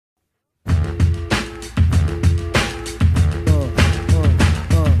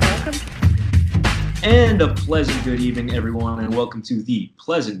And a pleasant good evening, everyone, and welcome to the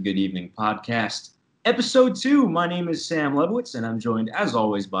Pleasant Good Evening Podcast, Episode 2. My name is Sam Lebowitz, and I'm joined, as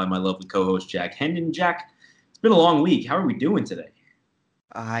always, by my lovely co-host, Jack Hendon. Jack, it's been a long week. How are we doing today?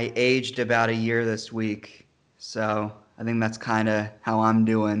 I aged about a year this week, so I think that's kind of how I'm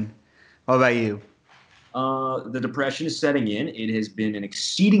doing. What about you? The depression is setting in. It has been an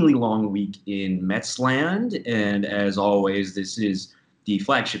exceedingly long week in Metsland, and as always, this is the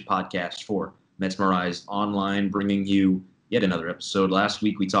flagship podcast for Metsmerized Online, bringing you yet another episode. Last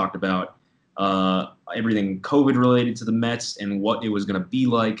week, we talked about everything COVID related to the Mets and what it was going to be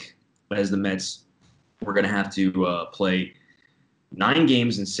like as the Mets were going to have to play 9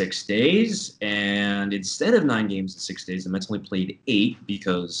 games in 6 days. And instead of 9 games in 6 days, the Mets only played 8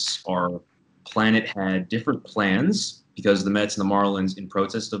 because our planet had different plans because the Mets and the Marlins, in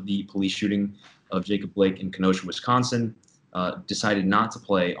protest of the police shooting of Jacob Blake in Kenosha, Wisconsin, decided not to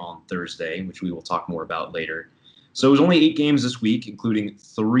play on Thursday, which we will talk more about later. So it was only 8 games this week, including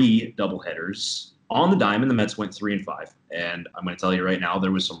 3 doubleheaders. On the diamond, the Mets went 3-5, and I'm going to tell you right now,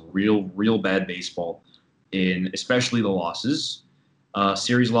 there was some real bad baseball in especially the losses.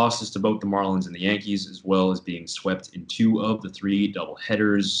 Series losses to both the Marlins and the Yankees, as well as being swept in 2 of the 3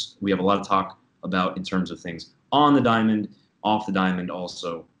 doubleheaders. We have a lot of talk about in terms of things on the diamond, off the diamond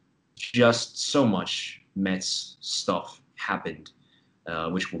also. Just so much Mets stuff happened,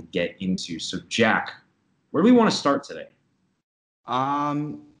 which we'll get into. So, Jack, where do we want to start today?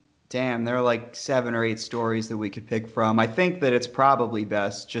 Um, Damn, there are like 7 or 8 stories that we could pick from. I think that it's probably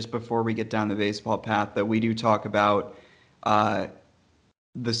best, just before we get down the baseball path, that we do talk about uh,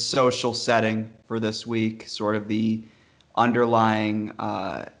 the social setting for this week, sort of the underlying,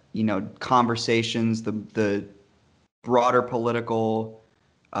 conversations, the broader political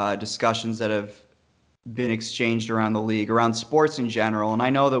discussions that have been exchanged around the league, around sports in general. And I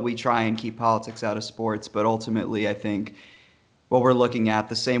know that we try and keep politics out of sports, but ultimately, I think what we're looking at,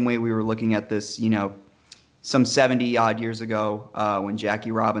 the same way we were looking at this, some 70 odd years ago when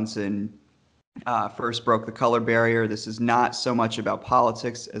Jackie Robinson first broke the color barrier. This is not so much about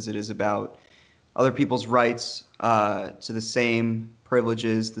politics as it is about other people's rights to the same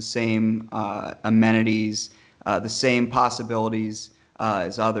privileges, the same amenities, the same possibilities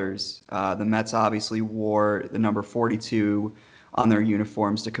as others. The Mets obviously wore the number 42 on their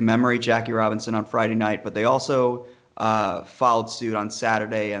uniforms to commemorate Jackie Robinson on Friday night, but they also followed suit on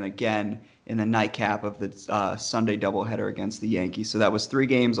Saturday and again in the nightcap of the Sunday doubleheader against the Yankees. So that was 3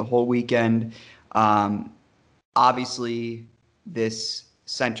 games, a whole weekend. Um, Obviously, this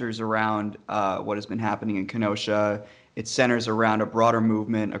centers around what has been happening in Kenosha. It centers around a broader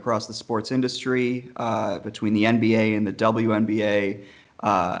movement across the sports industry between the NBA and the WNBA,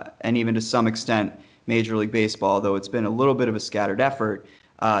 and even to some extent Major League Baseball, though it's been a little bit of a scattered effort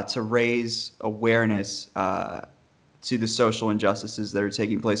to raise awareness to the social injustices that are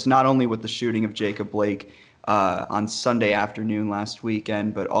taking place, not only with the shooting of Jacob Blake on Sunday afternoon last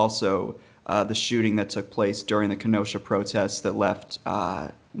weekend, but also the shooting that took place during the Kenosha protests that left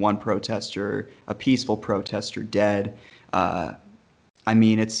one protester, a peaceful protester, dead. Uh, I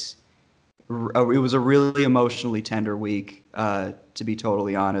mean, it was a really emotionally tender week, to be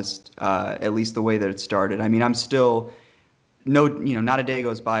totally honest. At least the way that it started. I mean, I'm still not a day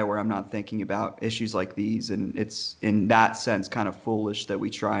goes by where I'm not thinking about issues like these, and it's in that sense kind of foolish that we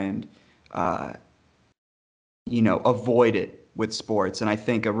try and uh, avoid it with sports. And I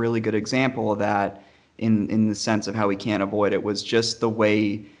think a really good example of that, in the sense of how we can't avoid it, was just the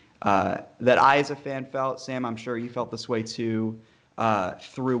way that I, as a fan, felt. Sam, I'm sure you felt this way too.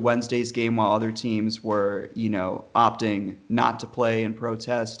 Through Wednesday's game, while other teams were, opting not to play and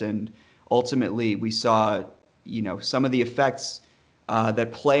protest, and ultimately we saw, some of the effects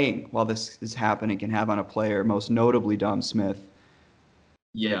that playing while this is happening can have on a player, most notably Dom Smith.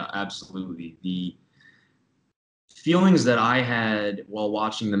 Yeah, absolutely. The feelings that I had while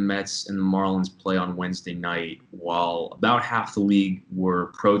watching the Mets and the Marlins play on Wednesday night, while about half the league were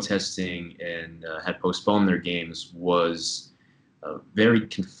protesting and had postponed their games, was very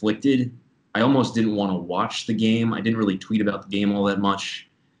conflicted. I almost didn't want to watch the game. I didn't really tweet about the game all that much.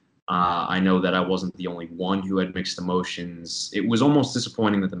 I know that I wasn't the only one who had mixed emotions. It was almost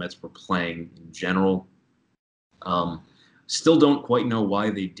disappointing that the Mets were playing in general. Um, Still don't quite know why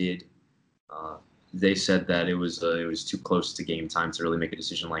they did. Uh, they said that it was too close to game time to really make a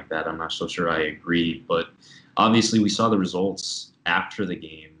decision like that. I'm not so sure I agree, but obviously we saw the results after the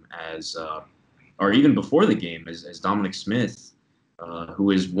game or even before the game, as Dominic Smith,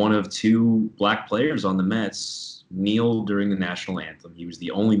 who is one of 2 black players on the Mets, kneeled during the national anthem. He was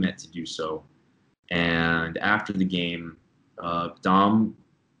the only Met to do so. And after the game, Dom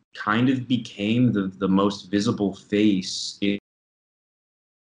kind of became the most visible face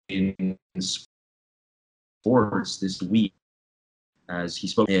in sports this week, as he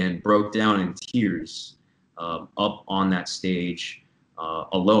spoke and broke down in tears up on that stage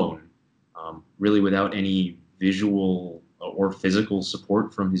alone, really without any visual or physical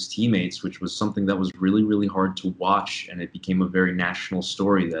support from his teammates, which was something that was really, really hard to watch. And it became a very national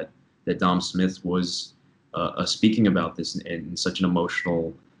story that Dom Smith was speaking about this in such an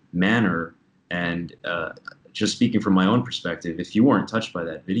emotional manner. And just speaking from my own perspective, if you weren't touched by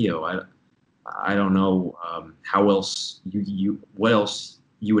that video, I don't know how else what else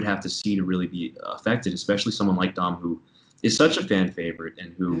you would have to see to really be affected, especially someone like Dom, who is such a fan favorite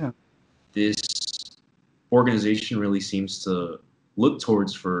and who this organization really seems to look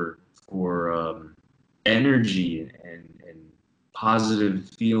towards for energy and positive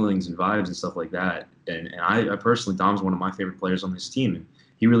feelings and vibes and stuff like that. And I personally, Dom's one of my favorite players on this team, and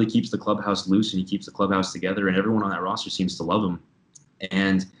he really keeps the clubhouse loose and he keeps the clubhouse together, and everyone on that roster seems to love him.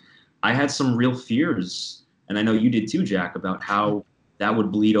 And I had some real fears, and I know you did too, Jack, about how that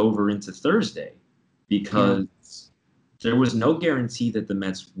would bleed over into Thursday, because there was no guarantee that the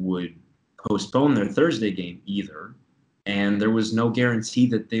Mets would postpone their Thursday game either, and there was no guarantee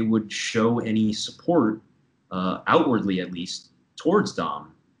that they would show any support, outwardly at least, towards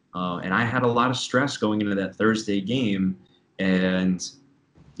Dom. And I had a lot of stress going into that Thursday game, and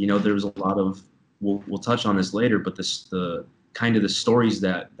there was a lot of we'll touch on this later, but the kind of the stories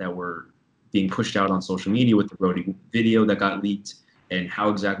that were being pushed out on social media with the Brody video that got leaked and how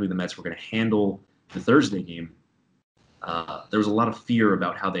exactly the Mets were going to handle the Thursday game. There was a lot of fear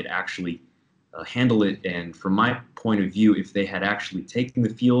about how they'd actually handle it. And from my point of view, if they had actually taken the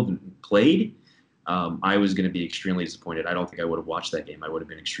field and played, I was going to be extremely disappointed. I don't think I would have watched that game. I would have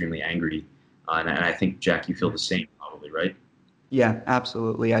been extremely angry. And I think, Jack, you feel the same probably, right? Yeah,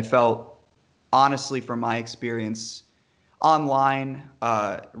 absolutely. I felt, honestly, from my experience online,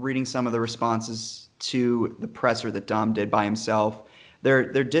 reading some of the responses to the presser that Dom did by himself, there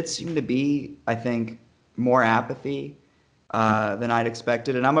did seem to be, I think, more apathy than I'd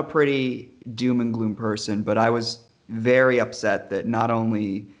expected. And I'm a pretty doom and gloom person, but I was very upset that not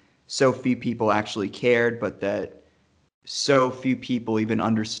only so few people actually cared, but that so few people even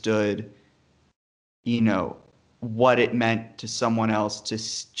understood, what it meant to someone else to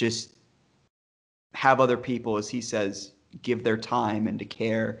just have other people, as he says, give their time and to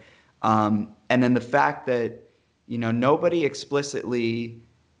care. And then the fact that, nobody explicitly,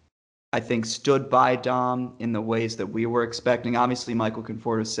 I think, stood by Dom in the ways that we were expecting. Obviously, Michael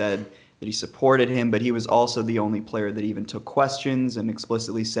Conforto said that he supported him, but he was also the only player that even took questions and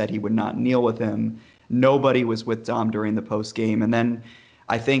explicitly said he would not kneel with him. Nobody was with Dom during the post game. And then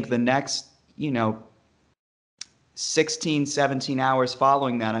I think the next, 16, 17 hours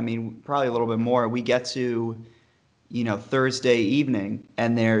following that, I mean, probably a little bit more, we get to, Thursday evening,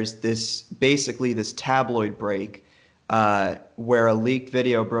 and there's basically this tabloid break where a leaked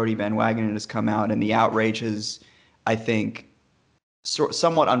video of Brody Van Wagenen has come out, and the outrage has, I think,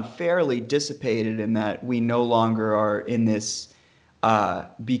 somewhat unfairly dissipated in that we no longer are in this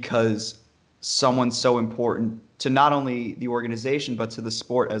because someone so important to not only the organization but to the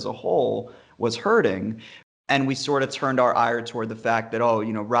sport as a whole was hurting. And we sort of turned our ire toward the fact that,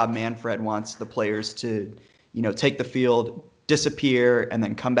 Rob Manfred wants the players to, take the field, disappear, and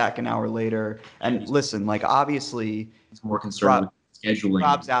then come back an hour later. And listen, obviously, it's more concerned with scheduling.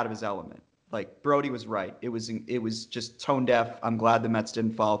 Rob's out of his element. Brody was right. It was just tone deaf. I'm glad the Mets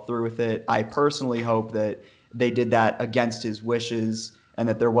didn't follow through with it. I personally hope that they did that against his wishes and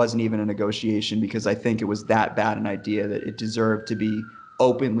that there wasn't even a negotiation, because I think it was that bad an idea that it deserved to be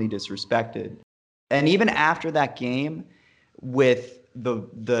openly disrespected. And even after that game, with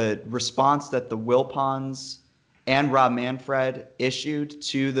the response that the Wilpons and Rob Manfred issued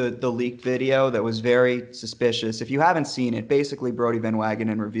to the leaked video that was very suspicious. If you haven't seen it, basically Brody Van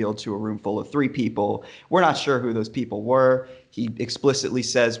Wagenen revealed to a room full of 3 people. We're not sure who those people were. He explicitly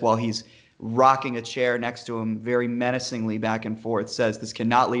says, while he's rocking a chair next to him very menacingly back and forth, says, "This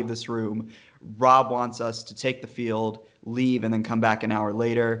cannot leave this room. Rob wants us to take the field, leave, and then come back an hour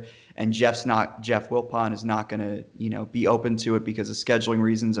later. And Jeff Wilpon is not going to, be open to it because of scheduling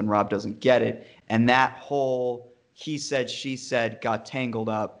reasons, and Rob doesn't get it." And that whole he said, she said got tangled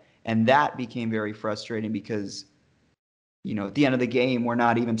up, and that became very frustrating because, at the end of the game, we're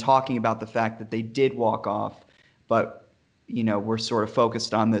not even talking about the fact that they did walk off, but we're sort of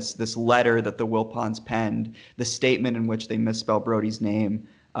focused on this letter that the Wilpons penned, the statement in which they misspelled Brody's name.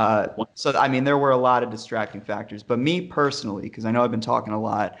 So, I mean, there were a lot of distracting factors. But me personally, because I know I've been talking a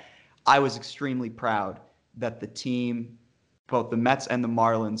lot, I was extremely proud that the team both the Mets and the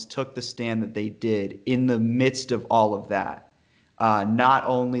Marlins took the stand that they did in the midst of all of that. Not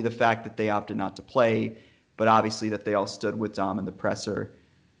only the fact that they opted not to play, but obviously that they all stood with Dom in the presser.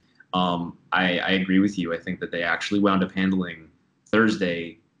 I agree with you. I think that they actually wound up handling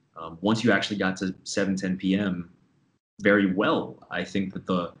Thursday, once you actually got to 7:10 p.m., very well. I think that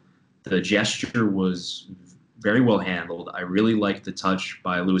the gesture was very well handled. I really liked the touch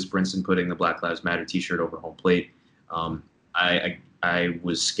by Lewis Brinson putting the Black Lives Matter T-shirt over home plate. I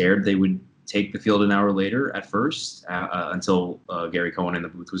was scared they would take the field an hour later at first, until Gary Cohen in the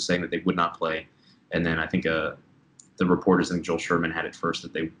booth was saying that they would not play, and then I think the reporters, I think Joel Sherman had it first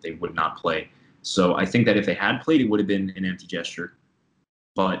that they would not play. So I think that if they had played, it would have been an empty gesture.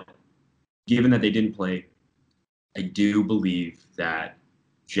 But given that they didn't play, I do believe that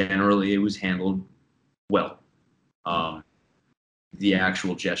generally it was handled well. The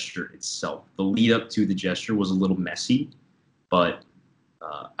actual gesture itself, the lead up to the gesture was a little messy, but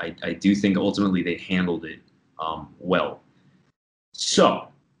I do think ultimately they handled it well. So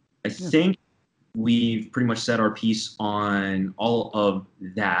I think we've pretty much set our piece on all of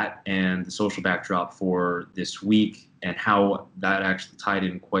that and the social backdrop for this week and how that actually tied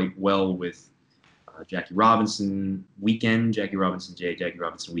in quite well with Jackie Robinson weekend, Jackie Robinson Day, Jackie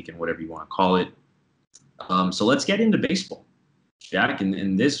Robinson weekend, whatever you want to call it. So let's get into baseball, Jack.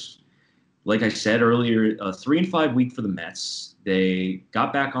 And this, like I said earlier, a 3-5 week for the Mets. They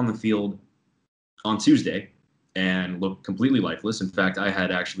got back on the field on Tuesday and looked completely lifeless. In fact, I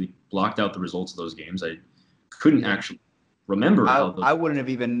had actually blocked out the results of those games. I couldn't actually remember I wouldn't have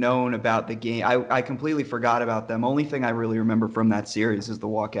even known about the game. I completely forgot about them. Only thing I really remember from that series is the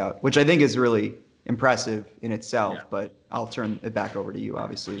walkout, which I think is really impressive in itself. Yeah. But I'll turn it back over to you,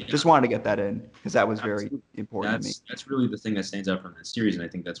 obviously. Yeah. Just wanted to get that in because that was very important to me. That's really the thing that stands out from that series, and I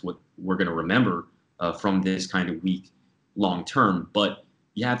think that's what we're going to remember from this kind of week long term. But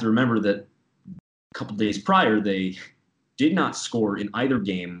you have to remember that a couple days prior, they did not score in either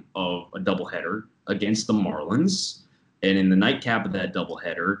game of a doubleheader against the Marlins. And in the nightcap of that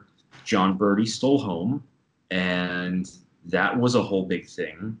doubleheader, John Birdie stole home, and that was a whole big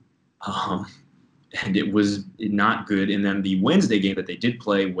thing. And it was not good. And then the Wednesday game that they did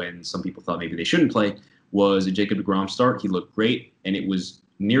play, when some people thought maybe they shouldn't play, was a Jacob deGrom start. He looked great, and it was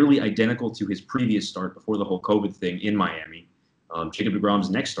nearly identical to his previous start before the whole COVID thing in Miami. Jacob deGrom's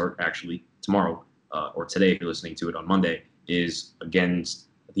next start, actually, tomorrow, or today if you're listening to it on Monday, is against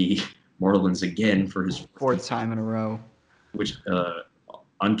the Marlins again for his fourth time in a row. Which,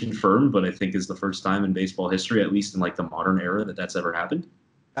 unconfirmed, but I think is the first time in baseball history, at least in like the modern era, that that's ever happened.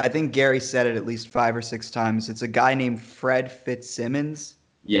 I think Gary said it at least 5 or 6 times. It's a guy named Fred Fitzsimmons.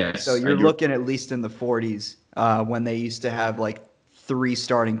 Yes. So you're looking at least in the 40s when they used to have like 3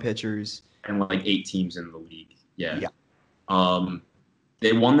 starting pitchers. And like 8 teams in the league. Yeah.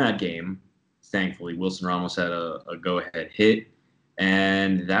 They won that game, thankfully. Wilson Ramos had a go-ahead hit.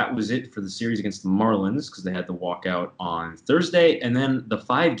 And that was it for the series against the Marlins because they had the walkout on Thursday. And then the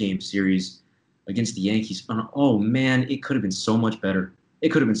 5-game series against the Yankees. Oh, man, it could have been so much better. It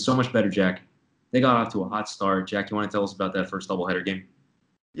could have been so much better, Jack. They got off to a hot start. Jack, you want to tell us about that first doubleheader game?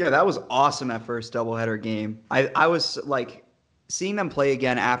 Yeah, that was awesome, that first doubleheader game. I was like, seeing them play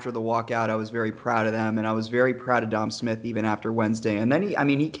again after the walkout, I was very proud of them, and I was very proud of Dom Smith even after Wednesday. And then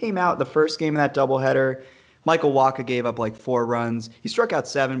he came out the first game of that doubleheader. Michael Wacha gave up like 4 runs. He struck out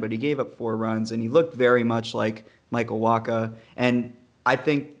 7, but he gave up 4 runs, and he looked very much like Michael Wacha. And I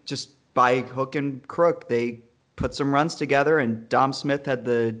think just by hook and crook, they put some runs together, and Dom Smith had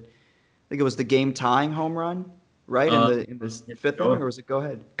I think it was the game-tying home run, right? In the 5th inning, or was it go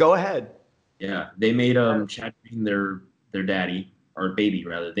ahead? Go ahead. Yeah, they made Chad Green their daddy, or baby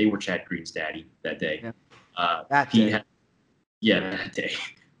rather. They were Chad Green's daddy that day. Yeah. That day. That day.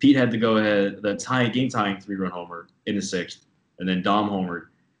 Pete had to go ahead, the game-tying 3-run homer in the 6th, and then Dom homered.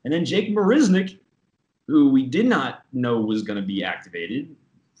 And then Jake Marisnick, who we did not know was going to be activated.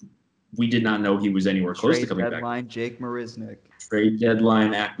 We did not know he was anywhere close to coming back. Trade deadline, Jake Marisnick. Trade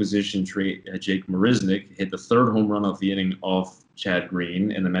deadline acquisition trade. Jake Marisnick hit the 3rd home run of the inning off Chad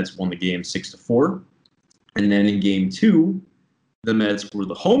Green, and the Mets won the game 6-4. And then in Game 2, the Mets were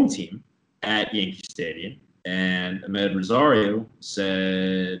the home team at Yankee Stadium. And Ahmed Rosario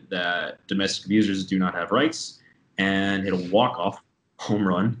said that domestic abusers do not have rights and hit a walk-off home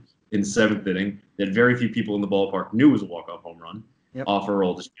run in the 7th inning that very few people in the ballpark knew was a walk-off home run off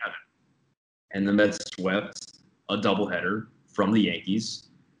Aroldis Chapman. And the Mets swept a doubleheader from the Yankees,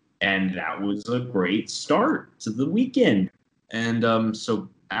 and that was a great start to the weekend. And so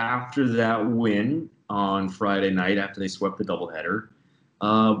after that win on Friday night, after they swept the doubleheader,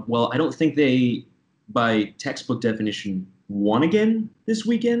 well, I don't think they, by textbook definition, won again this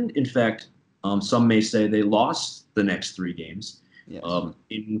weekend. In fact, some may say they lost the next three games Yes.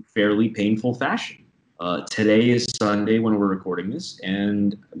 in fairly painful fashion. Today is Sunday when we're recording this,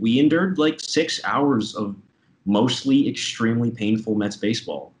 and we endured like 6 hours of mostly extremely painful Mets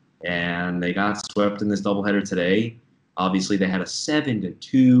baseball. And they got swept in this doubleheader today. Obviously, they had a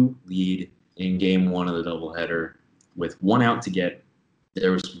 7-2 lead in game one of the doubleheader with one out to get.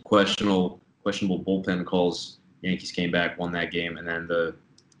 There was some questionable bullpen calls. Yankees came back, won that game, and then the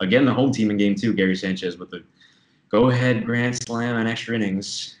home team in game two, Gary Sanchez with the go-ahead grand slam and extra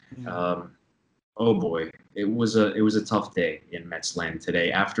innings. Oh boy, it was a tough day in Mets land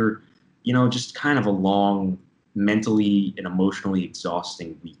today after, just kind of a long, mentally and emotionally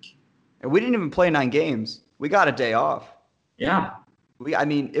exhausting week. And we didn't even play 9 games. We got a day off. Yeah, I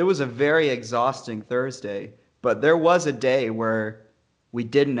mean, it was a very exhausting Thursday, but there was a day where we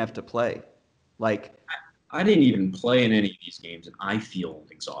didn't have to play. Like, I didn't even play in any of these games, and I feel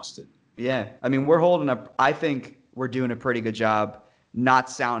exhausted. yeah, I mean, we're holding up. I think we're doing a pretty good job not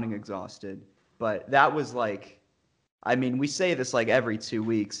sounding exhausted. But that was like, I mean, we say this like every 2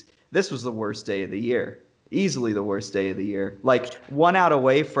 weeks. This was the worst day of the year. Easily the worst day of the year. Like one out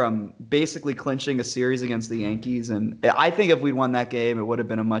away from basically clinching a series against the Yankees. And I think if we won that game, it would have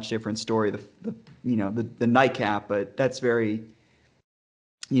been a much different story. The nightcap, but that's very,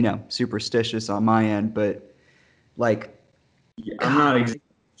 superstitious on my end. But like, Yeah, I'm not exactly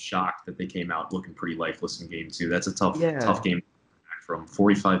shocked that they came out looking pretty lifeless in game two. That's a tough game from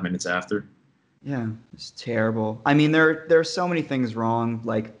 45 minutes after. Yeah, it's terrible. I mean, there are so many things wrong.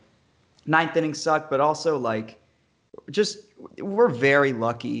 Like ninth inning sucked, but also like just we're very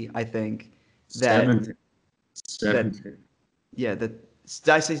lucky. I think that Seventh. yeah that did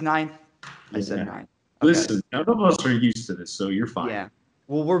I say ninth? I said ninth. Okay. Listen, none of us are used to this, so you're fine. Yeah.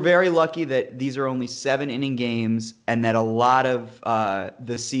 Well, we're very lucky that these are only 7 inning games, and that a lot of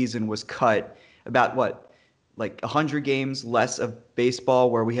the season was cut. About what, like 100 games less of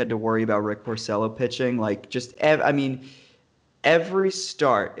baseball where we had to worry about Rick Porcello pitching. Like I mean, every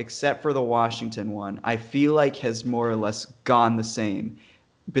start except for the Washington one, I feel like has more or less gone the same.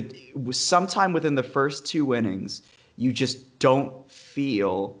 But sometime within the first 2 innings, you just don't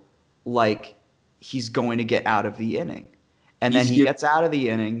feel like he's going to get out of the inning. And then he gets out of the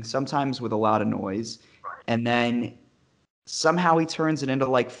inning, sometimes with a lot of noise. And then somehow he turns it into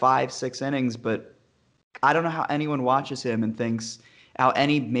like 5, 6 innings. But I don't know how anyone watches him and thinks, how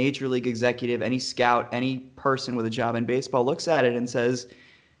any major league executive, any scout, any person with a job in baseball looks at it and says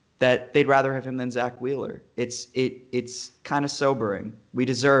that they'd rather have him than Zach Wheeler. It's kind of sobering. We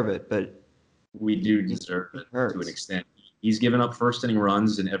deserve it, but we do deserve it to an extent. He's given up first inning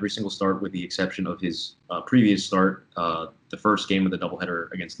runs in every single start, with the exception of his previous start, the first game of the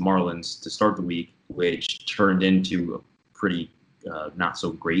doubleheader against the Marlins to start the week, which turned into a pretty not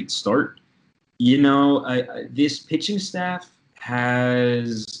so great start. This pitching staff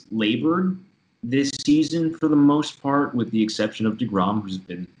has labored this season for the most part, with the exception of DeGrom, who's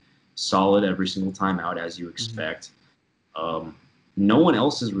been solid every single time out, as you expect. No one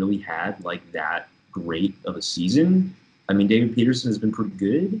else has really had like that great of a season. I mean, David Peterson has been pretty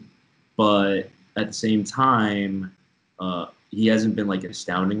good, but at the same time, he hasn't been like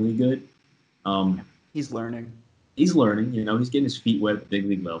astoundingly good. He's learning. He's learning. He's getting his feet wet at the big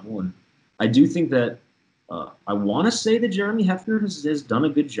league level, and I do think that I want to say that Jeremy Hefner has done a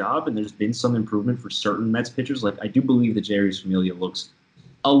good job, and there's been some improvement for certain Mets pitchers. Like I do believe that Jeurys Familia looks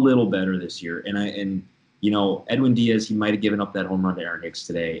a little better this year, and Edwin Diaz, he might have given up that home run to Aaron Hicks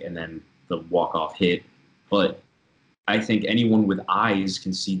today, and then the walk-off hit, but I think anyone with eyes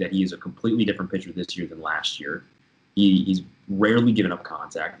can see that he is a completely different pitcher this year than last year. He's rarely given up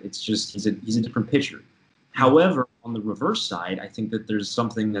contact. It's just he's a different pitcher. However, on the reverse side, I think that there's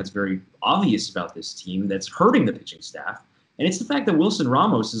something that's very obvious about this team that's hurting the pitching staff, and it's the fact that Wilson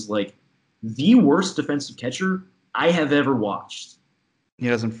Ramos is like the worst defensive catcher I have ever watched. He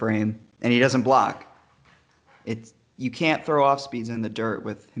doesn't frame, and he doesn't block. You can't throw off speeds in the dirt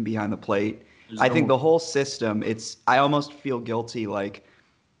with him behind the plate. I think the whole system, I almost feel guilty like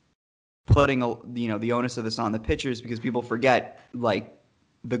putting the onus of this on the pitchers, because people forget like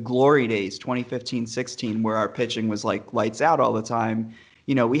the glory days 2015-16 where our pitching was like lights out all the time.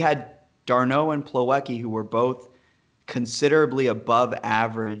 We had d'Arnaud and Plawecki, who were both considerably above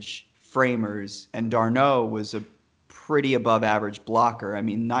average framers, and d'Arnaud was a pretty above average blocker. I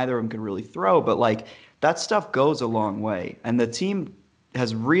mean, neither of them could really throw, but like that stuff goes a long way. And the team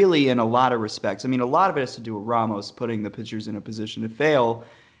has really, in a lot of respects, I mean, a lot of it has to do with Ramos putting the pitchers in a position to fail.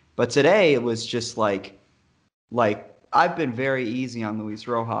 But today it was just like I've been very easy on Luis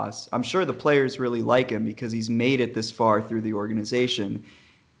Rojas. I'm sure the players really like him because he's made it this far through the organization.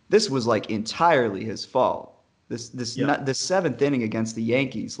 This was like entirely his fault. Yeah. This seventh inning against the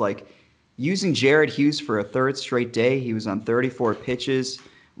Yankees, like using Jared Hughes for a third straight day. He was on 34 pitches,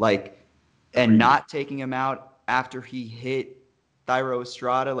 like, and not taking him out after he hit Thairo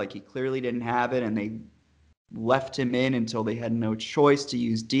Estrada, like he clearly didn't have it, and they left him in until they had no choice to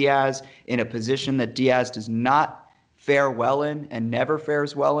use Diaz in a position that Diaz does not fare well in and never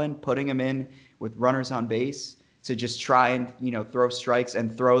fares well in, putting him in with runners on base to just try and, throw strikes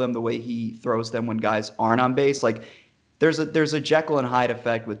and throw them the way he throws them when guys aren't on base. Like there's a Jekyll and Hyde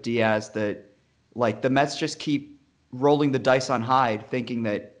effect with Diaz that like the Mets just keep rolling the dice on Hyde thinking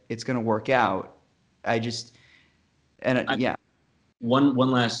that it's going to work out. Yeah. One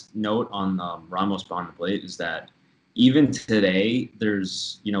last note on Ramos behind the plate is that even today,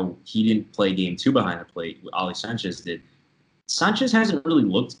 he didn't play game 2 behind the plate. Ali Sanchez did. Sanchez hasn't really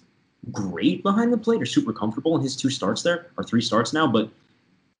looked great behind the plate or super comfortable in his 2 starts there, or 3 starts now, but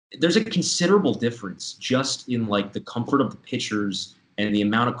there's a considerable difference just in like the comfort of the pitchers and the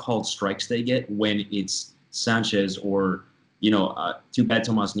amount of called strikes they get when it's Sanchez or, too bad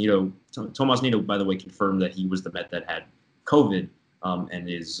Tomas Nido. Tomas Nido, by the way, confirmed that he was the Met that had COVID.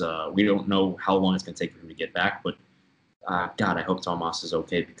 And we don't know how long it's going to take for him to get back, but God, I hope Tomas is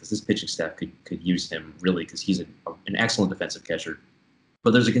okay because this pitching staff could use him really because he's an excellent defensive catcher.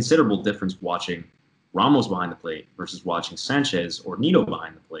 But there's a considerable difference watching Ramos behind the plate versus watching Sanchez or Nido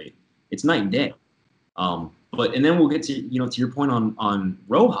behind the plate. It's night and day. And then we'll get to to your point on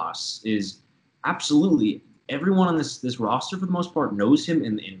Rojas is absolutely everyone on this roster for the most part knows him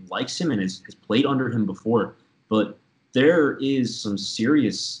and likes him and has played under him before, but there is some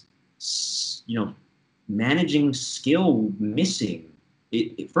serious, managing skill missing.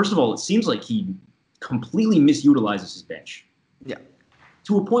 First of all, it seems like he completely misutilizes his bench. Yeah.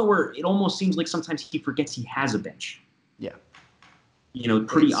 To a point where it almost seems like sometimes he forgets he has a bench. Yeah.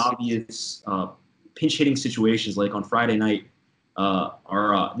 Pretty obvious pinch hitting situations like on Friday night.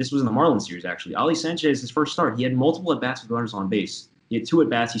 This was in the Marlins series, actually. Ali Sanchez, his first start, he had multiple at-bats with runners on base. He had 2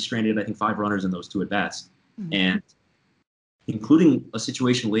 at-bats. He stranded, I think, 5 runners in those 2 at-bats. Mm-hmm. And including a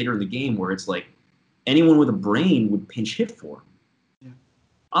situation later in the game where it's like anyone with a brain would pinch hit for him. Yeah.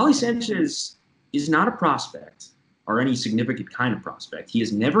 Ali Sanchez is not a prospect or any significant kind of prospect. He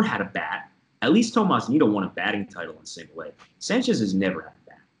has never had a bat. At least Tomas Nido won a batting title in single A. Sanchez has never had a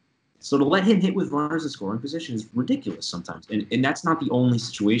bat. So to let him hit with runners in scoring position is ridiculous sometimes. And that's not the only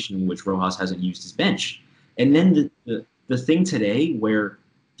situation in which Rojas hasn't used his bench. And then the thing today where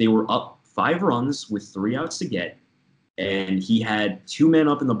they were up 5 runs with 3 outs to get, and he had 2 men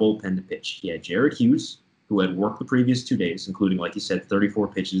up in the bullpen to pitch. He had Jared Hughes, who had worked the previous 2 days, including, like you said, 34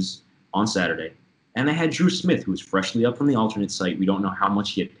 pitches on Saturday. And they had Drew Smith, who was freshly up from the alternate site. We don't know how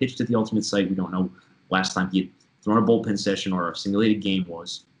much he had pitched at the alternate site. We don't know last time he had thrown a bullpen session or a simulated game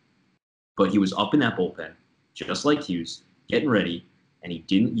was. But he was up in that bullpen, just like Hughes, getting ready. And he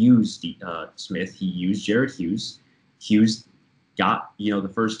didn't use Smith. He used Jared Hughes. Hughes got,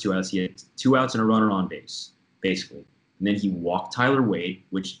 the first 2 outs. He had 2 outs and a runner on base, basically. And then he walked Tyler Wade,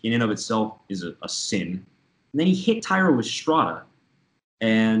 which in and of itself is a sin. And then he hit Thairo Estrada.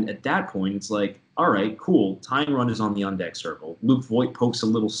 And at that point, it's like, all right, cool. Tying run is on the on-deck circle. Luke Voit pokes a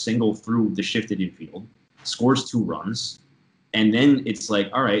little single through the shifted infield, scores 2 runs. And then it's like,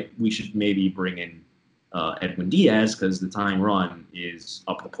 all right, we should maybe bring in Edwin Diaz because the tying run is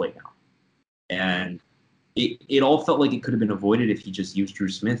up the plate now. And it all felt like it could have been avoided if he just used Drew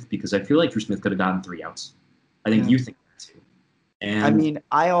Smith because I feel like Drew Smith could have gotten 3 outs. I think you think that too. And I mean,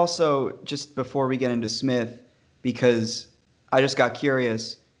 I also, just before we get into Smith, because I just got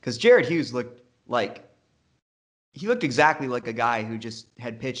curious, because Jared Hughes looked exactly like a guy who just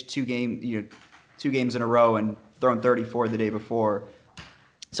had pitched 2 games in a row and thrown 34 the day before.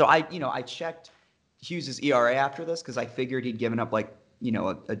 So I checked Hughes' ERA after this because I figured he'd given up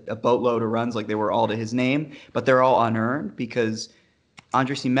a boatload of runs, like they were all to his name, but they're all unearned because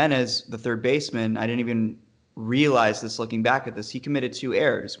Andres Gimenez, the third baseman, I didn't even realize this looking back at this. He committed 2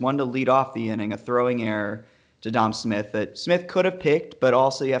 errors, one to lead off the inning, a throwing error to Dom Smith that Smith could have picked, but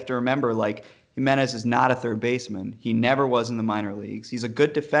also you have to remember, Gimenez is not a third baseman. He never was in the minor leagues. He's a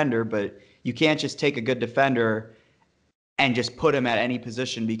good defender, but you can't just take a good defender and just put him at any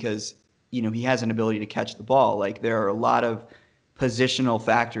position because, he has an ability to catch the ball. There are a lot of positional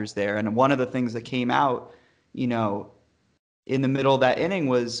factors there. And one of the things that came out, in the middle of that inning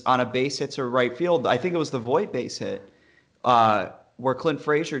was on a base hit to right field. I think it was the Voit base hit where Clint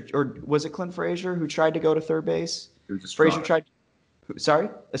Frazier, or was it Clint Frazier who tried to go to third base? Frazier tried. Sorry?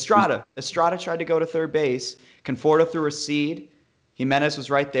 Estrada. Estrada tried to go to third base. Conforto threw a seed. Jimenez was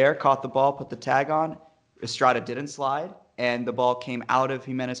right there, caught the ball, put the tag on. Estrada didn't slide, and the ball came out of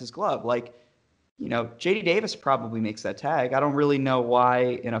Jimenez's glove. Like, JD Davis probably makes that tag. I don't really know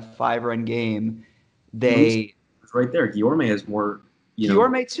why in a 5-run game they. It's right there. Guillorme has more.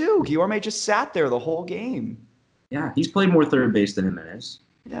 Guillorme too. Guillorme just sat there the whole game. Yeah, he's played more third base than Jimenez.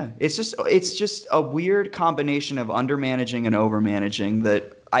 Yeah, it's just a weird combination of undermanaging and overmanaging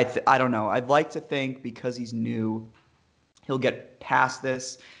that I don't know. I'd like to think because he's new, he'll get past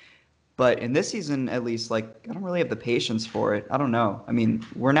this. But in this season, at least, like, I don't really have the patience for it. I don't know. I mean,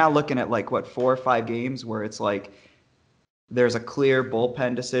 we're now looking at like what 4 or 5 games where it's like there's a clear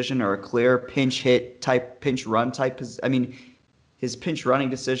bullpen decision or a clear pinch run type. I mean, his pinch running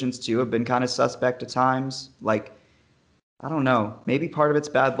decisions too have been kind of suspect at times. Like, I don't know. Maybe part of it's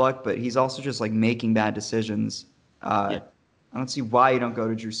bad luck, but he's also just like making bad decisions. I don't see why you don't go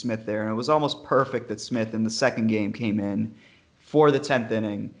to Drew Smith there. And it was almost perfect that Smith in the second game came in for the 10th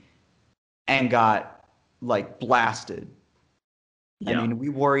inning and got like blasted. Yeah. I mean, we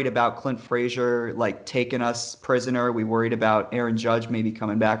worried about Clint Frazier like taking us prisoner. We worried about Aaron Judge maybe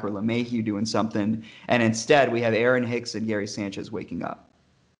coming back or LeMahieu doing something. And instead, we have Aaron Hicks and Gary Sanchez waking up.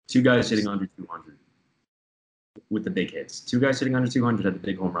 2 guys hitting under 200 with the big hits. 2 guys hitting under 200 had the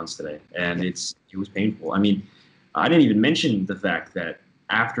big home runs today, and it was painful. I mean, I didn't even mention the fact that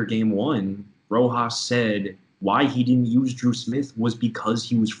after game 1, Rojas said why he didn't use Drew Smith was because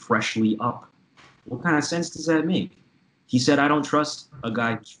he was freshly up. What kind of sense does that make? He said, I don't trust a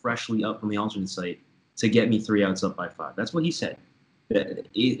guy who's freshly up from the alternate site to get me 3 outs up by 5. That's what he said.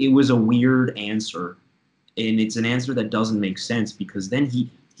 It was a weird answer, and it's an answer that doesn't make sense because then he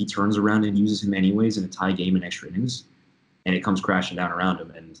turns around and uses him anyways in a tie game in extra innings, and it comes crashing down around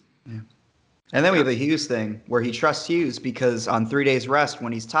him. And then we have the Hughes thing where he trusts Hughes because on 3 days rest,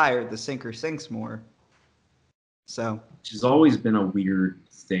 when he's tired, the sinker sinks more. So, which has always been a weird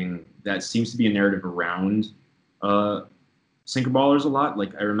thing that seems to be a narrative around sinker ballers a lot.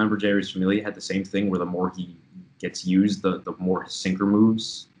 Like I remember Jerry's Familia had the same thing where the more he gets used, the more his sinker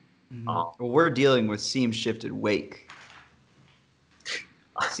moves. Mm-hmm. Well, we're dealing with seam shifted wake.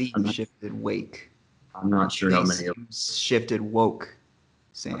 Shifted wake. I'm not sure how many of shifted woke.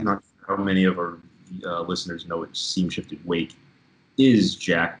 Sam. I'm not sure how many of our listeners know what seam shifted wake is,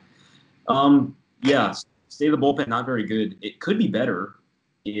 Jack. State of the bullpen not very good. It could be better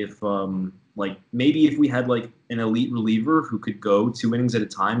if maybe if we had like an elite reliever who could go 2 innings at a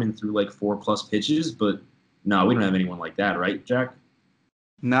time and threw like 4+ pitches, but no, we don't have anyone like that, right, Jack?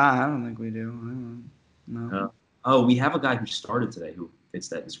 Nah, I don't think we do. No. We have a guy who started today who fits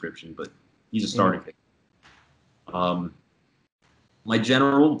that description, but he's a starting pick. My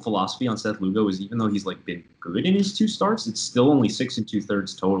general philosophy on Seth Lugo is even though he's like been good in his 2 starts, it's still only 6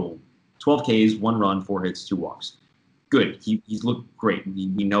 2/3 total. 12 Ks, 1 run, 4 hits, 2 walks. Good. He's looked great.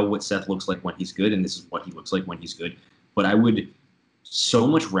 We know what Seth looks like when he's good, and this is what he looks like when he's good. But I would so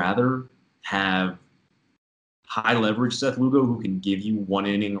much rather have high leverage Seth Lugo who can give you 1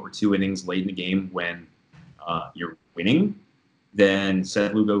 inning or 2 innings late in the game when you're winning than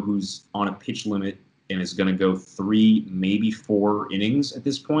Seth Lugo who's on a pitch limit and is going to go 3, maybe 4 innings at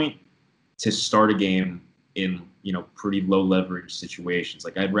this point to start a game in pretty low leverage situations.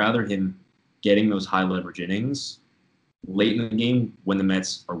 Like I'd rather him getting those high leverage innings late in the game when the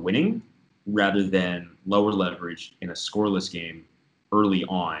Mets are winning rather than lower leverage in a scoreless game early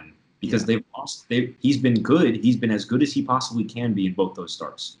on because they've lost. He's been good. He's been as good as he possibly can be in both those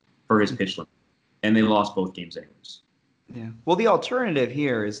starts for his pitch limit, and they lost both games anyways. Yeah. Well, the alternative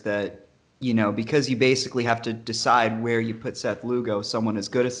here is that because you basically have to decide where you put Seth Lugo, someone as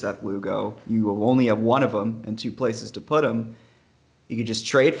good as Seth Lugo, you will only have one of them and 2 places to put him. You could just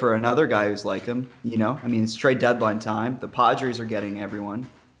trade for another guy who's like him, I mean, it's trade deadline time. The Padres are getting everyone.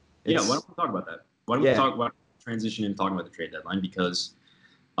 Why don't we talk about that? Why don't we talk about transition and talking about the trade deadline? Because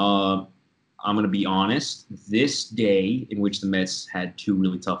I'm going to be honest, this day in which the Mets had 2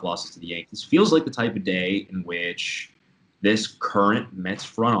 really tough losses to the Yankees feels like the type of day in which this current Mets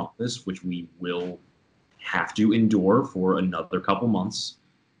front office, which we will have to endure for another couple months,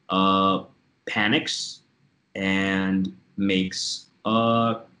 panics and makes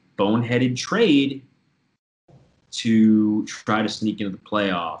a boneheaded trade to try to sneak into the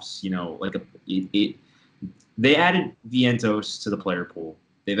playoffs. They added Vientos to the player pool.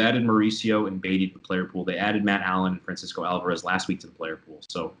 They've added Mauricio and Beatty to the player pool. They added Matt Allen and Francisco Alvarez last week to the player pool.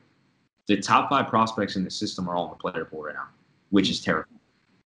 So the top 5 prospects in the system are all in the player pool right now, which is terrible.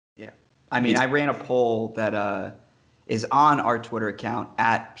 Yeah. I mean, I ran a poll that is on our Twitter account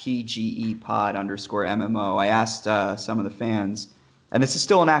at PGEpod_MMO. I asked some of the fans, and this is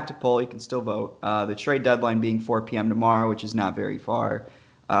still an active poll. You can still vote. The trade deadline being 4 p.m. tomorrow, which is not very far.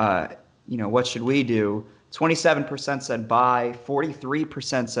 What should we do? 27% said buy,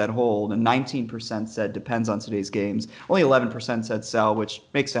 43% said hold, and 19% said depends on today's games. Only 11% said sell, which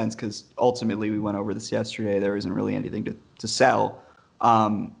makes sense because ultimately we went over this yesterday. There isn't really anything to sell.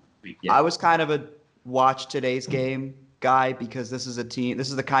 Yeah. I was kind of a watch today's game guy because this is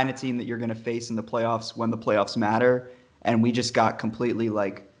the kind of team that you're going to face in the playoffs when the playoffs matter. And we just got completely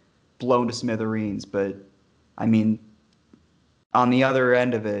blown to smithereens. But I mean, on the other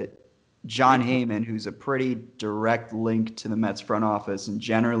end of it, John Heyman, who's a pretty direct link to the Mets front office and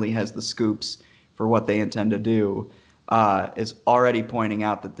generally has the scoops for what they intend to do, is already pointing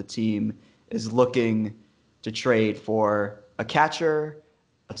out that the team is looking to trade for a catcher,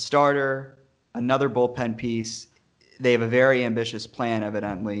 a starter, another bullpen piece. They have a very ambitious plan,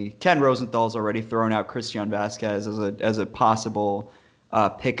 evidently. Ken Rosenthal's already thrown out Christian Vasquez as a possible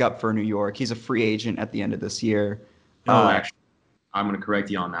pickup for New York. He's a free agent at the end of this year. No, actually, I'm going to correct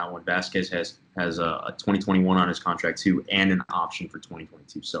you on that one. Vasquez has a 2021 on his contract too, and an option for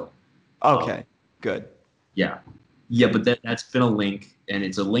 2022. So, okay, good. Yeah, but that's been a link, and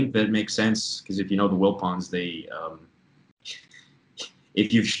it's a link that makes sense because if you know the Wilpons, they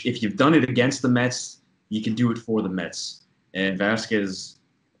if you've done it against the Mets, you can do it for the Mets. And Vasquez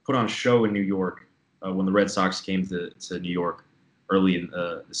put on a show in New York when the Red Sox came to New York early in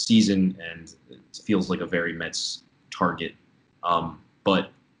the season, and it feels like a very Mets target.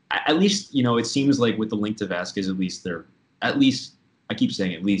 But at least, it seems like with the link to Vasquez, I keep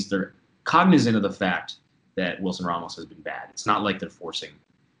saying at least they're cognizant of the fact that Wilson Ramos has been bad. It's not like they're forcing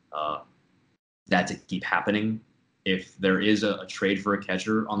that to keep happening. If there is a trade for a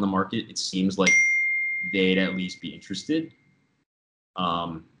catcher on the market, it seems like they'd at least be interested.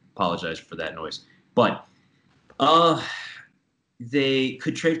 Apologize for that noise. But they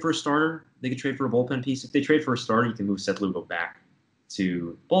could trade for a starter. They could trade for a bullpen piece. If they trade for a starter, you can move Seth Lugo back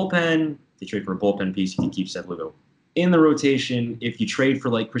to bullpen. If they trade for a bullpen piece, you can keep Seth Lugo in the rotation. If you trade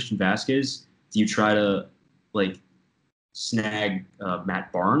for Christian Vasquez, do you try to snag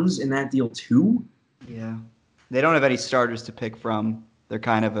Matt Barnes in that deal too? Yeah, they don't have any starters to pick from. They're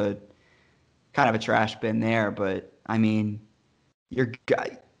kind of a trash bin there. But I mean,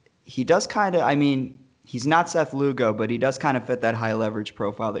 he does kind of. I mean, he's not Seth Lugo, but he does kind of fit that high leverage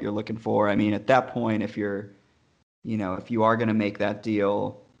profile that you're looking for. I mean, at that point, if you are going to make that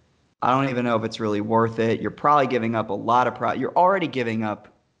deal, I don't even know if it's really worth it. You're probably giving up a lot of you're already giving up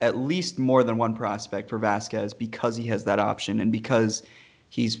at least more than one prospect for Vasquez because he has that option and because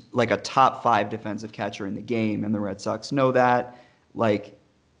he's a top 5 defensive catcher in the game, and the Red Sox know that.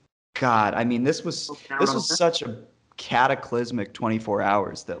 God, I mean, this was such a cataclysmic 24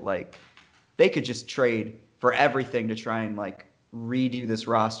 hours that they could just trade for everything to try and redo this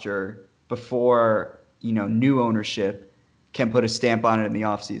roster before new ownership can put a stamp on it in the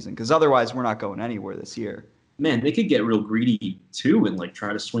offseason, because otherwise we're not going anywhere this year. Man, they could get real greedy too and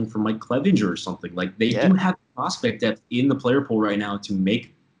try to swing for Mike Clevinger or something. They do have prospect depth in the player pool right now to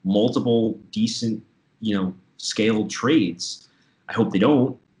make multiple decent, scaled trades. I hope they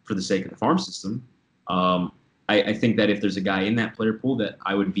don't, for the sake of the farm system. I think that if there's a guy in that player pool that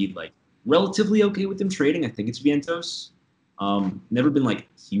I would be relatively okay with them trading, I think it's Vientos. Never been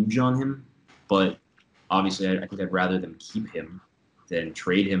huge on him, but obviously I think I'd rather them keep him than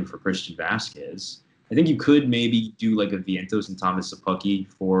trade him for Christian Vasquez. I think you could maybe do a Vientos and Thomas Sapucki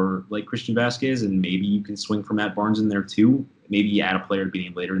for Christian Vasquez, and maybe you can swing for Matt Barnes in there too. Maybe you add a player to be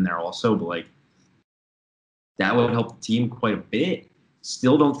named later in there also, but that would help the team quite a bit.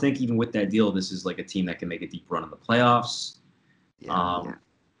 Still don't think even with that deal, this is a team that can make a deep run in the playoffs. Yeah.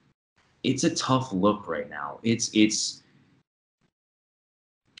 It's a tough look right now. It's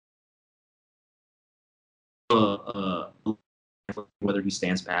whether he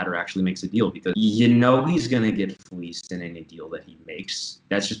stands pat or actually makes a deal, because he's going to get fleeced in any deal that he makes.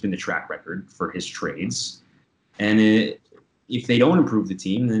 That's just been the track record for his trades. And if they don't improve the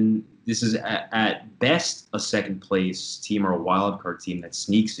team, then this is at best a second place team or a wild card team that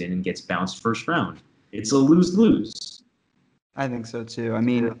sneaks in and gets bounced first round. It's a lose-lose. I think so too. I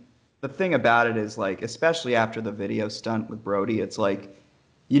mean, the thing about it is especially after the video stunt with Brody, it's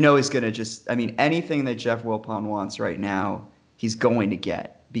he's going to just, anything that Jeff Wilpon wants right now, he's going to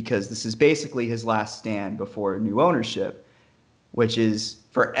get, because this is basically his last stand before new ownership, which is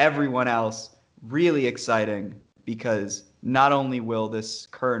for everyone else really exciting, because not only will this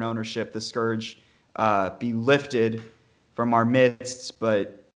current ownership, the scourge, be lifted from our midst,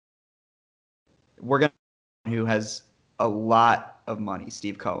 but we're going to who has a lot of money,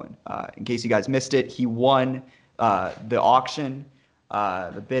 Steve Cohen. In case you guys missed it, he won the auction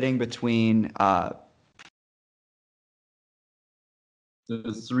The bidding between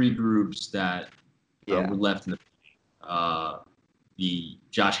The three groups that were left in the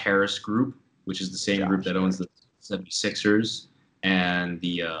Josh Harris group, which is the same group that owns the 76ers, and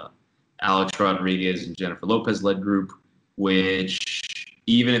the Alex Rodriguez and Jennifer Lopez led group, which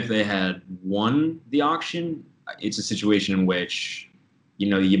even if they had won the auction, it's a situation in which,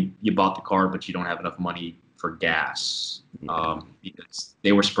 you bought the car, but you don't have enough money for gas, because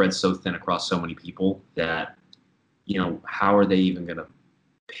they were spread so thin across so many people that, how are they even going to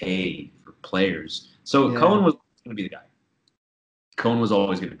pay for players? So Cohen was going to be the guy. Cohen was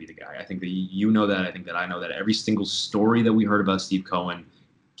always going to be the guy. I think that you know that. I think that I know that. Every single story that we heard about Steve Cohen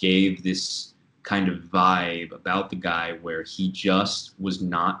gave this kind of vibe about the guy where he just was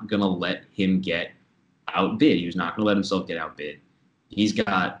not going to let him get outbid. He was not going to let himself get outbid. He's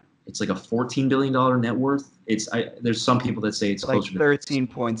got, it's like a $14 billion net worth. There's some people that say it's like closer to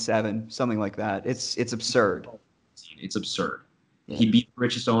 13.7, something like that. It's absurd. It's absurd. Yeah. He'd be the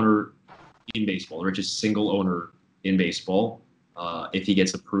richest owner in baseball, the richest single owner in baseball, if he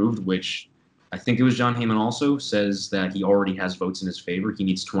gets approved, which I think it was John Heyman also says that he already has votes in his favor. He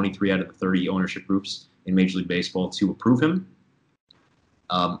needs 23 out of the 30 ownership groups in Major League Baseball to approve him.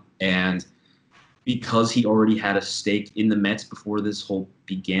 And because he already had a stake in the Mets before this whole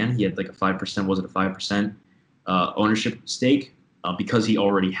began, he had like a 5%, was it a 5% ownership stake? Because he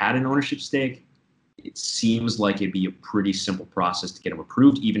already had an ownership stake, it seems like it'd be a pretty simple process to get him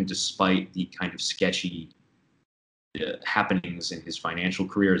approved, even despite the kind of sketchy happenings in his financial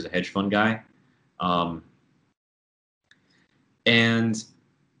career as a hedge fund guy. And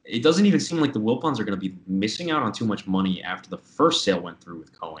it doesn't even seem like the Wilpons are going to be missing out on too much money after the first sale went through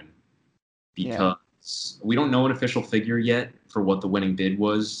with Cohen, because we don't know an official figure yet for what the winning bid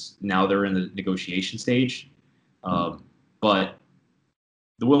was. Now they're in the negotiation stage. But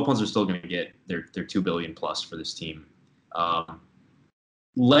the Wilpons are still going to get their $2 billion plus for this team.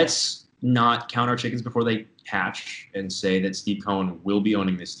 Let's not count our chickens before they hatch and say that Steve Cohen will be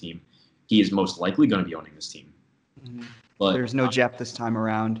owning this team. He is most likely going to be owning this team. Mm-hmm. But there's no Jeff this time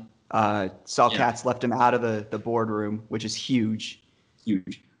around. Saul Katz left him out of the boardroom, which is huge.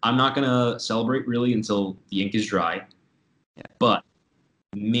 Huge. I'm not going to celebrate really until the ink is dry. Yeah. But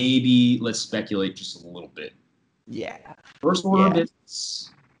maybe let's speculate just a little bit. Yeah. First order of business,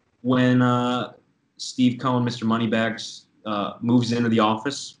 when Steve Cohen, Mr. Moneybags, moves into the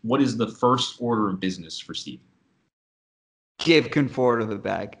office, what is the first order of business for Steve? Give Conforto the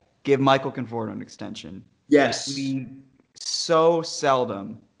bag. Give Michael Conforto an extension. Yes. We so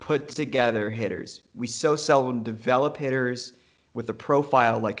seldom put together hitters. We so seldom develop hitters with a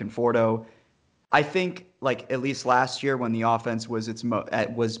profile like Conforto. I think, like, at least last year when the offense was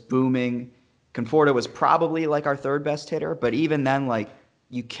was booming, Conforto was probably like our third best hitter. But even then, like,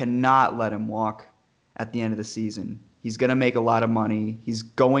 you cannot let him walk at the end of the season. He's going to make a lot of money. He's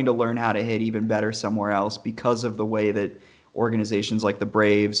going to learn how to hit even better somewhere else because of the way that organizations like the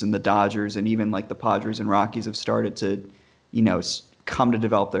Braves and the Dodgers and even like the Padres and Rockies have started to, come to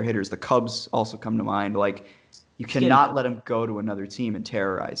develop their hitters. The Cubs also come to mind. Like, you cannot let him go to another team and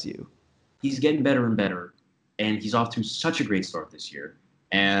terrorize you. He's getting better and better, and he's off to such a great start this year.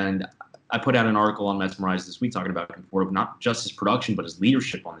 And I put out an article on Mesmerize this week talking about Conforto, not just his production, but his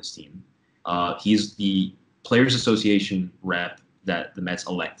leadership on this team. He's the Players Association rep that the Mets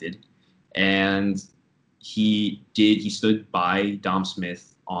elected, and he stood by Dom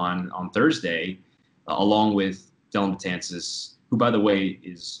Smith on Thursday, along with Dellin Betances, who, by the way,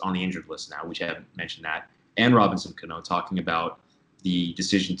 is on the injured list now, which I haven't mentioned that, and Robinson Cano, talking about the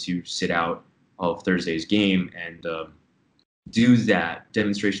decision to sit out of Thursday's game and do that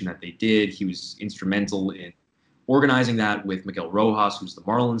demonstration that they did. He was instrumental in organizing that with Miguel Rojas, who's the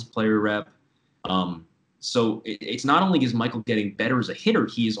Marlins player rep. So it's not only is Michael getting better as a hitter,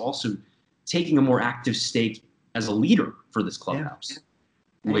 he is also taking a more active stake as a leader for this clubhouse.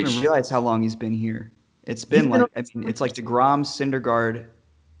 Yeah. I didn't even realize how long he's been here. It's been it's like DeGrom, Syndergaard,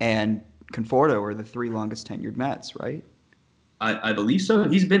 and Conforto are the three longest tenured Mets, right? I believe so.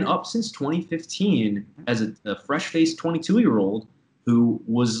 He's been up since 2015 as a fresh-faced 22-year-old who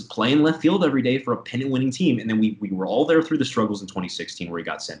was playing left field every day for a pennant-winning team. And then we were all there through the struggles in 2016 where he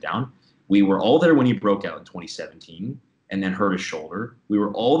got sent down. We were all there when he broke out in 2017 and then hurt his shoulder. We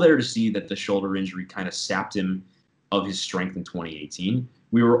were all there to see that the shoulder injury kind of sapped him of his strength in 2018.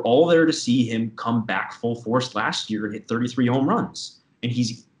 We were all there to see him come back full force last year and hit 33 home runs. And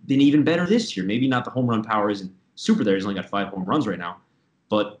he's been even better this year. Maybe not the home run power isn't super there. He's only got 5 home runs right now.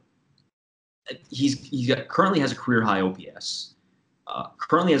 But currently has a career high OPS.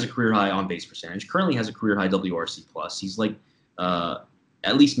 Currently has a career high on base percentage. Currently has a career high WRC plus. He's like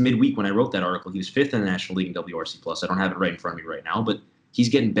at least midweek when I wrote that article, he was fifth in the National League in WRC plus. I don't have it right in front of me right now, but he's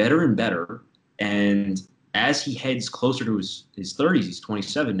getting better and better. And as he heads closer to his 30s, he's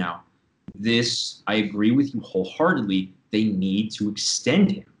 27 now. I agree with you wholeheartedly. They need to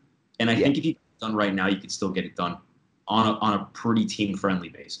extend him. And I think if you get it done right now, you could still get it done on a pretty team-friendly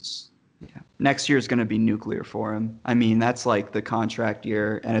basis. Yeah. Next year is going to be nuclear for him. I mean, that's like the contract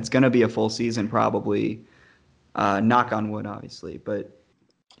year, and it's going to be a full season probably. Knock on wood, obviously. But,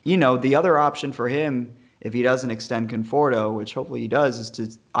 the other option for him, if he doesn't extend Conforto, which hopefully he does, is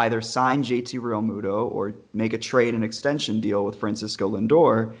to either sign JT Realmuto or make a trade and extension deal with Francisco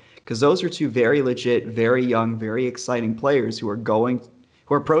Lindor, because those are two very legit, very young, very exciting players who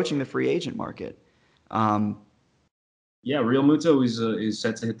are approaching the free agent market. Realmuto is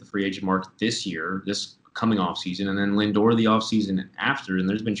set to hit the free agent market this coming off season, and then Lindor the off season after. And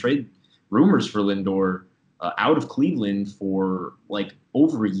there's been trade rumors for Lindor out of Cleveland for like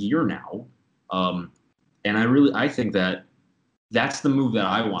over a year now. And I think that's the move that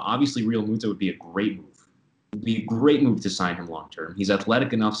I want. Obviously, Realmuto would be a great move. It would be a great move to sign him long term. He's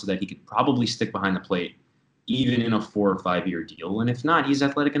athletic enough so that he could probably stick behind the plate even in a 4 or 5 year deal. And if not, he's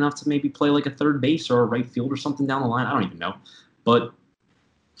athletic enough to maybe play like a third base or a right field or something down the line. I don't even know. But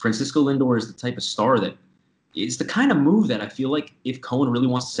Francisco Lindor is the type of star that is the kind of move that I feel like if Cohen really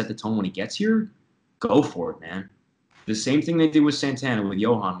wants to set the tone when he gets here, go for it, man. The same thing they did with Santana, with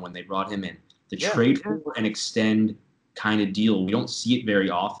Johan when they brought him in. The trade for and extend kind of deal. We don't see it very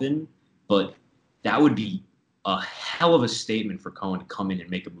often, but that would be a hell of a statement for Cohen to come in and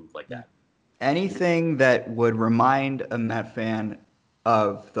make a move like that. Anything that would remind a Met fan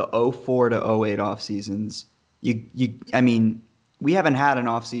of the 04 to 08 off seasons. I mean, we haven't had an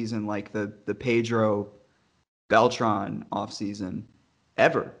off season like the Pedro Beltran off season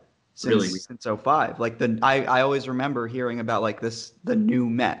ever since 05. Like I always remember hearing about like the new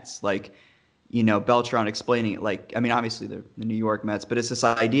Mets, like, Beltran explaining it. Like, I mean, obviously they're the New York Mets, but it's this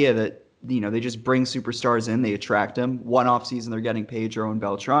idea that they just bring superstars in, they attract them. One off season they're getting Pedro and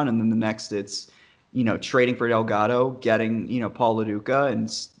Beltran, and then the next it's trading for Delgado, getting Paul LaDuca,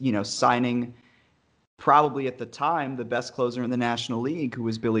 and signing probably at the time the best closer in the National League, who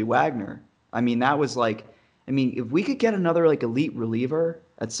was Billy Wagner. I mean, that was like, if we could get another like elite reliever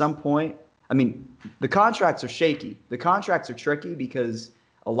at some point. I mean, the contracts are shaky. The contracts are tricky because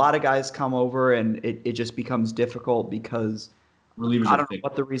a lot of guys come over and it just becomes difficult because relievers I don't know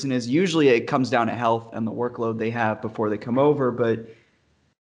what the reason is. Usually it comes down to health and the workload they have before they come over. But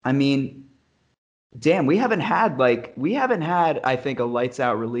I mean, damn, we haven't had, I think, a lights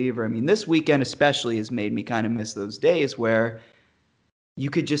out reliever. I mean, this weekend especially has made me kind of miss those days where you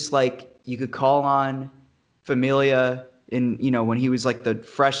could just you could call on Familia in, when he was like the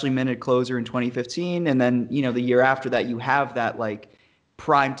freshly minted closer in 2015. And then, the year after that, you have that like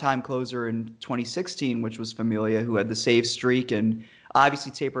prime time closer in 2016, which was Familia, who had the save streak and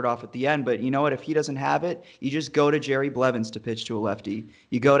obviously tapered off at the end. But you know what? If he doesn't have it, you just go to Jerry Blevins to pitch to a lefty.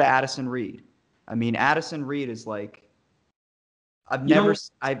 You go to Addison Reed. I mean, Addison Reed is like, I've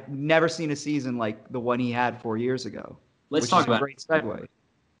never seen a season like the one he had 4 years ago. Let's talk about a great segue.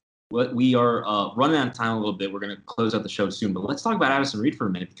 We are running out of time a little bit. We're going to close out the show soon, but let's talk about Addison Reed for a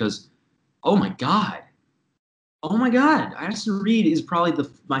minute because, oh my God, Addison Reed is probably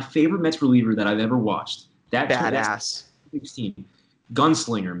my favorite Mets reliever that I've ever watched. That badass. 16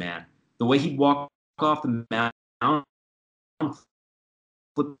 gunslinger, man. The way he'd walk off the mound,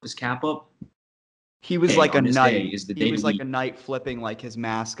 flip his cap up. He was like a knight. He was like a knight flipping like his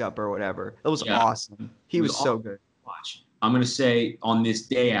mask up or whatever. It was awesome. He was so good. Watch. I'm going to say on this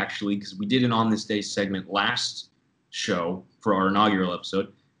day, actually, because we did an on this day segment last show for our inaugural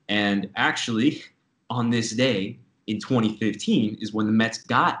episode. And actually, on this day in 2015 is when the Mets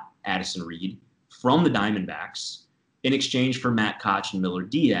got Addison Reed from the Diamondbacks in exchange for Matt Koch and Miller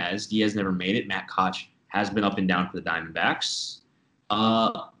Diaz. Diaz never made it. Matt Koch has been up and down for the Diamondbacks.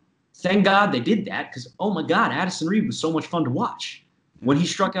 Thank God they did that because, oh my God, Addison Reed was so much fun to watch. When he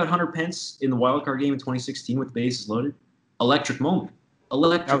struck out Hunter Pence in the wildcard game in 2016 with bases loaded, electric moment.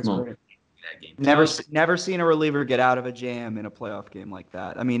 Electric moment. That game. Never seen a reliever get out of a jam in a playoff game like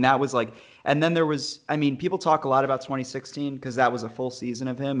that. I mean, that was like, and then there was, people talk a lot about 2016 because that was a full season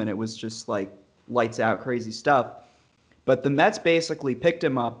of him and it was just like lights out crazy stuff. But the Mets basically picked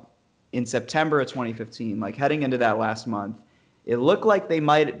him up in September of 2015, like heading into that last month. It looked like they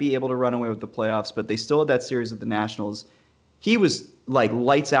might be able to run away with the playoffs, but they still had that series with the Nationals. He was like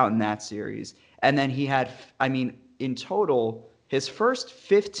lights out in that series. And then he had, in total, his first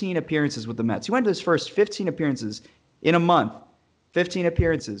 15 appearances with the Mets. He went to his first 15 appearances in a month. 15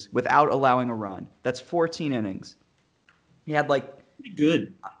 appearances without allowing a run. That's 14 innings. He had like, Pretty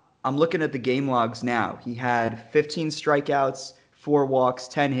good. I'm looking at the game logs now. He had 15 strikeouts, 4 walks,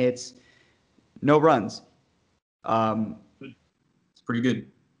 10 hits, no runs. Um, It's pretty good.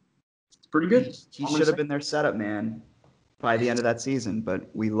 It's pretty he good. he should have been their setup man by the end of that season, but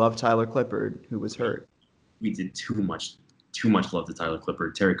we love Tyler Clippard, who was hurt. We did too much love to Tyler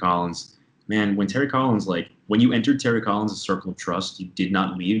Clippard. Terry Collins, man, when Terry Collins, like, when you entered Terry Collins' circle of trust, you did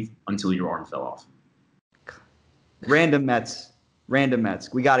not leave until your arm fell off. Random Mets.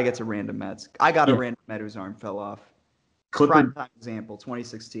 We got to get to random Mets. I got a random Met whose arm fell off. Prime Clippard, time example,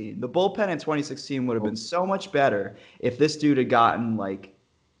 2016. The bullpen in 2016 would have been so much better if this dude had gotten like,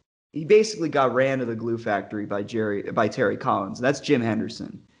 he basically got ran to the glue factory by Terry Collins. That's Jim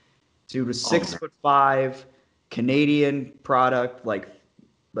Henderson. Dude was 6'5", Canadian product, like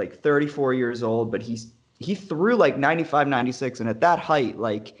 34 years old, but he threw like 95, 96, and at that height,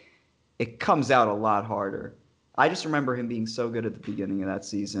 like, it comes out a lot harder. I just remember him being so good at the beginning of that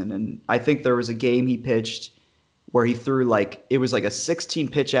season, and I think there was a game he pitched where he threw like, it was like a 16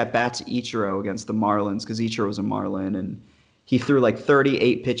 pitch at bat to Ichiro against the Marlins, because Ichiro was a Marlin, and he threw like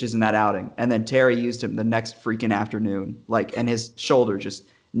 38 pitches in that outing, and then Terry used him the next freaking afternoon, like, and his shoulder just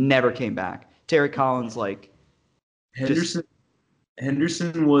never came back. Terry Collins, like, Henderson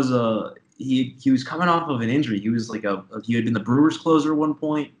was he was coming off of an injury. He was like he had been the Brewers closer at one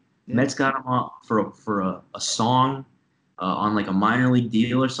point. Yeah. Mets got him up for a song on like a minor league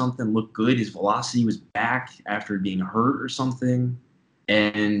deal or something. Looked good. His velocity was back after being hurt or something.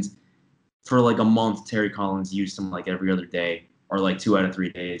 And for like a month, Terry Collins used him like every other day or like 2 out of 3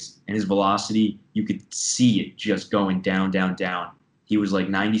 days. And his velocity, you could see it just going down, down, down. He was like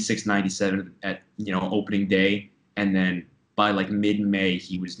 96, 97 at opening day, and then by like mid-May,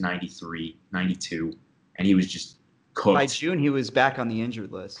 he was 93, 92, and he was just cooked. By June, he was back on the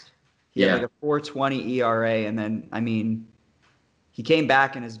injured list. He had like a 4.20 ERA, and then, I mean, he came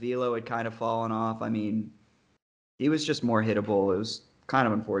back and his velo had kind of fallen off. I mean, he was just more hittable. It was kind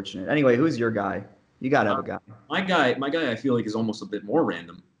of unfortunate. Anyway, who's your guy? You got to have a guy. My guy, I feel like is almost a bit more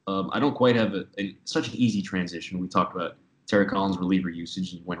random. I don't quite have such an easy transition. We talked about Terry Collins' reliever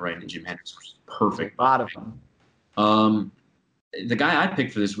usage, and went right into Jim Henderson, which is perfect. A lot of them. The guy I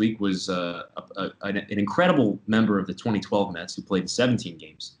picked for this week was an incredible member of the 2012 Mets who played in 17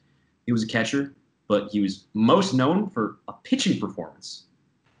 games. He was a catcher, but he was most known for a pitching performance.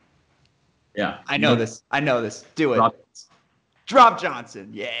 Yeah. I know this. Do it. Rob Johnson.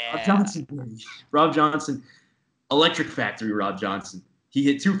 Yeah. Rob Johnson. Electric Factory Rob Johnson. He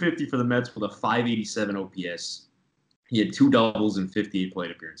hit 250 for the Mets with a 587 OPS. He had 2 doubles and 58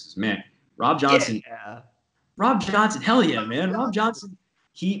 plate appearances. Man, Rob Johnson. Yeah. Rob Johnson. Hell yeah, man. Rob Johnson.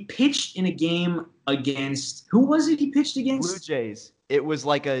 He pitched in a game against, who was it he pitched against? Blue Jays. It was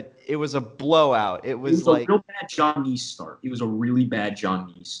a blowout. It was a real bad John Neese start. It was a really bad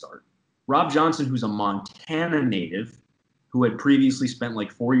John Neese start. Rob Johnson, who's a Montana native, who had previously spent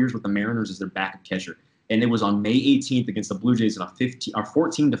like 4 years with the Mariners as their backup catcher, and it was on May 18th against the Blue Jays in a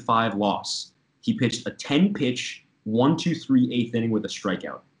 14-5 loss. He pitched a 10-pitch, 1-2-3 8th inning with a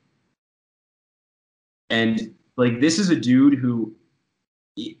strikeout. And like, this is a dude who,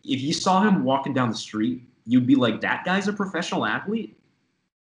 if you saw him walking down the street, you'd be like, that guy's a professional athlete.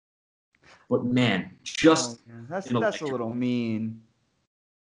 But man, that's a little mean.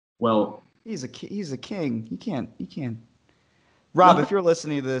 Well, he's a king. He can't. Rob, if you're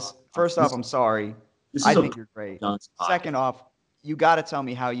listening to this, first off, I'm sorry. I think you're great. Second off, you got to tell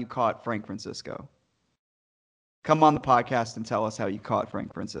me how you caught Frank Francisco. Come on the podcast and tell us how you caught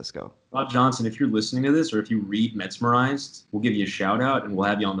Frank Francisco. Rob Johnson, if you're listening to this, or if you read Metsmerized, we'll give you a shout out and we'll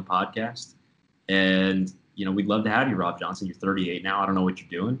have you on the podcast. And, we'd love to have you, Rob Johnson. You're 38 now. I don't know what you're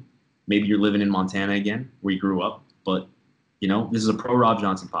doing. Maybe you're living in Montana again, where you grew up. But, this is a pro Rob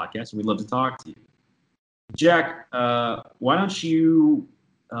Johnson podcast, and we'd love to talk to you. Jack, why don't you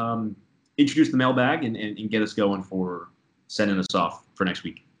introduce the mailbag and get us going for sending us off for next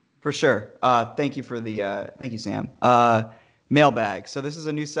week? For sure. Thank you, Sam. Mailbag. So this is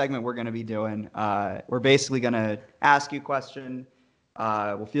a new segment we're going to be doing. We're basically going to ask you a question.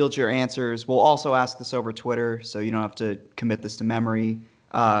 We'll field your answers. We'll also ask this over Twitter, so you don't have to commit this to memory.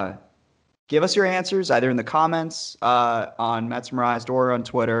 Give us your answers either in the comments on Metsmerized or on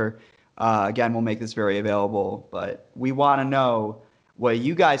Twitter. Again, we'll make this very available, but we want to know what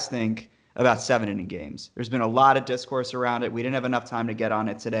you guys think about 7-inning games. There's been a lot of discourse around it. We didn't have enough time to get on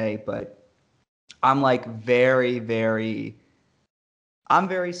it today, but I'm like very, very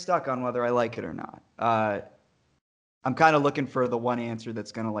stuck on whether I like it or not. I'm kind of looking for the one answer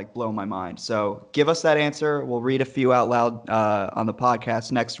that's going to like blow my mind. So give us that answer. We'll read a few out loud on the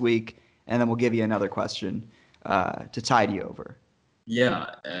podcast next week, and then we'll give you another question to tide you over.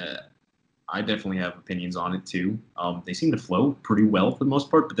 Yeah, I definitely have opinions on it too. They seem to flow pretty well for the most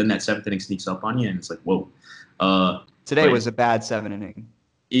part, but then that seventh inning sneaks up on you, and it's like, whoa. Today But was a bad 7 inning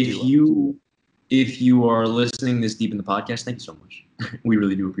if duo. you are listening this deep in the podcast, thank you so much. We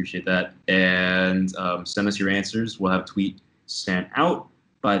really do appreciate that. And send us your answers. We'll have a tweet sent out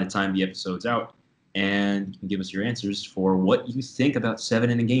by the time the episode's out. And you can give us your answers for what you think about 7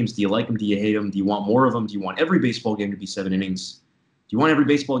 inning games. Do you like them? Do you hate them? Do you want more of them? Do you want every baseball game to be 7 innings? Do you want every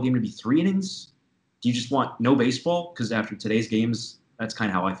baseball game to be 3 innings? Do you just want no baseball? Because after today's games, that's kind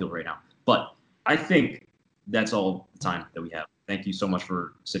of how I feel right now. But I think that's all the time that we have. Thank you so much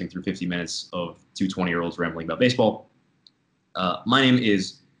for sitting through 50 minutes of two 20-year-olds rambling about baseball. My name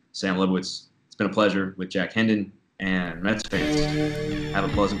is Sam Lebowitz. It's been a pleasure with Jack Hendon and Mets fans. Have a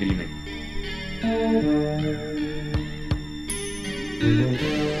pleasant good evening.